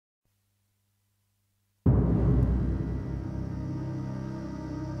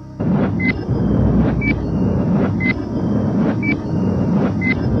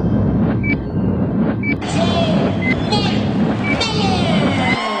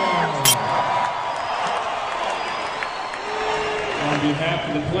behalf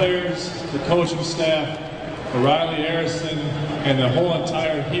of the players, the coaching staff, O'Reilly Harrison, and the whole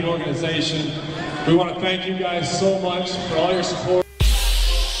entire Heat organization, we want to thank you guys so much for all your support.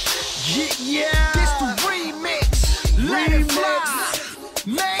 Yeah, this the remix. Let it fly.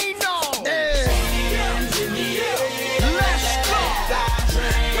 Mano. Let's go.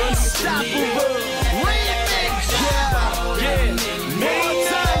 Unstoppable. Remix. Yeah. Main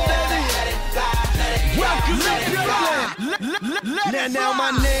time, baby. Welcome to Brooklyn. Now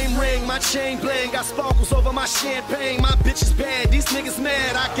my name ring, my chain bling, got sparkles over my champagne. My bitch is bad, these niggas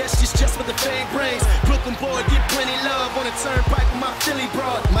mad. I guess she's just what the fame brings. Brooklyn boy, get plenty love on the turnpike with my Philly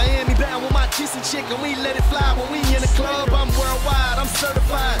broad. Miami bound with my decent chick, and we let it fly when we in the club. I'm worldwide, I'm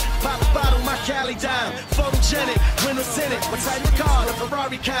certified. Pop a bottle, my Cali dime. Photogenic, window tinted. What type of car? The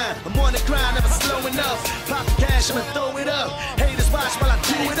Ferrari kind. I'm on the grind, never slowing up. Pop the cash, I'ma throw it up. Haters watch while I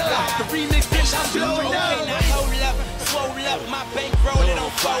do it up. The remix, bitch, I'm blowing up. Okay, now hold up, swole up, my bankroll, it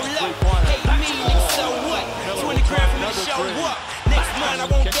don't fold up. Hate me, nigga, so what? 20 grand from the show up. Next month I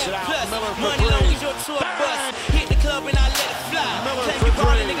won't get plus. Money long as your tour bus. Hit the club and I let it fly. Claim you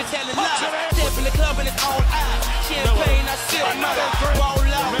ballin', nigga telling lies. Step in the club and it's all eyes. Champagne, I sip mother. Ball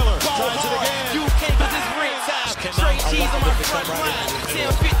out, ball hard. You can't cause it's rent time. Straight cheese on my front line.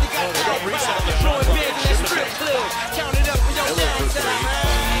 1050 got the right ride. Throwing beds in that strip club. Count it up for your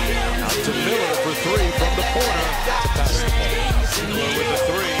downtime. Out to Miller for three from the corner. To pass the ball. Miller with the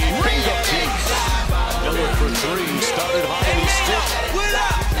three. Bingo piece. Miller for three. Started hot and he's still. Miller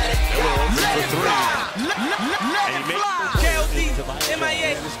open for three. KLD,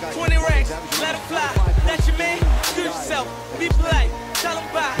 MIA, 20 racks, let it fly. That's your man, do yourself, be polite, tell them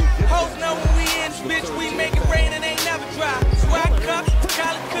bye. Hoes know when we in this bitch, we make it rain and ain't never dry. Swag cup,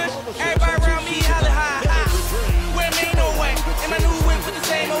 collard kush, everybody around me holla high. Where me no way, and my new whip with the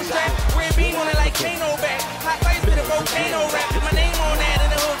same old strap. Red beam on it like Kano back. Hot face with a volcano rap, put my name on that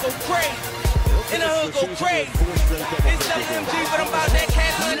and the hood go crazy. And the hood go crazy. It's WMG, but I'm about that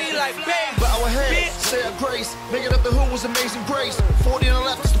cash money like baby. Bow our head, say a grace. Making up the hood was amazing grace. 40 on the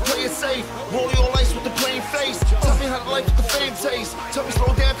left is to play it safe. Rolling on ice with the plain face. Tell me how the life with the fame taste. Tell me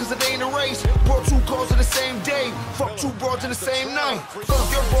slow down cause it ain't a race. Brought two cars in the same day. Fuck two broads in the same night. Fuck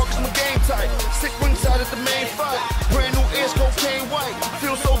your bro cause my game tight. Sick ringside at the main fight. Brand new ears, cocaine white.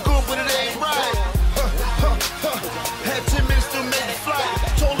 Feel so good but it ain't right. Had 10 minutes to make the flight.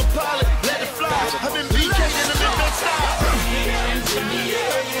 Told the pilot, let it fly. I've been BK in the midnight stop.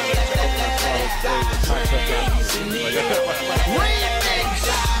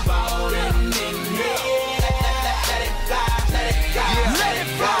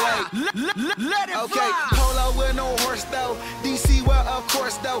 Okay, polo with no horse though. DC well of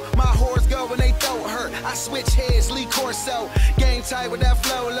course though. My horse go when they throat hurt. I switch heads, Lee Corso. Game tight with that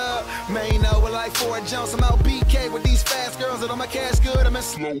flow love. Man, know with like Ford Jones. I'm out BK with these fast girls and on my cash good. I'm in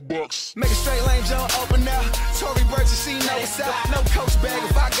slow bucks. Make a straight lane jump open up. Tory Burch, she know what's up. No coach bag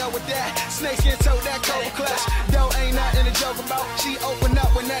if I go with that. Snakeskin toe that Cobra clutch. Dough ain't nothing to joke about. She open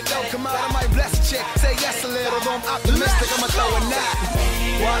up when that dough come out. I might bless a chick. Say yes a little, though I'm optimistic. I'ma throw a knot.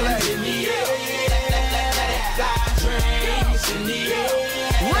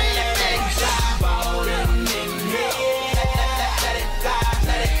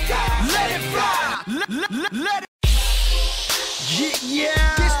 Let it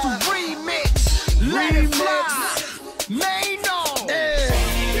yeah, this the remix. Let it fly. Mano.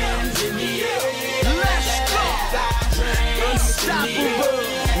 Let's go. Unstoppable.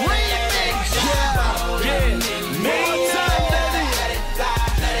 Remix. Yeah. Main time, baby.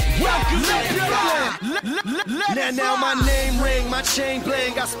 Welcome to Brooklyn. Now my name ring, my chain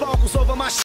bling, got sparkles over my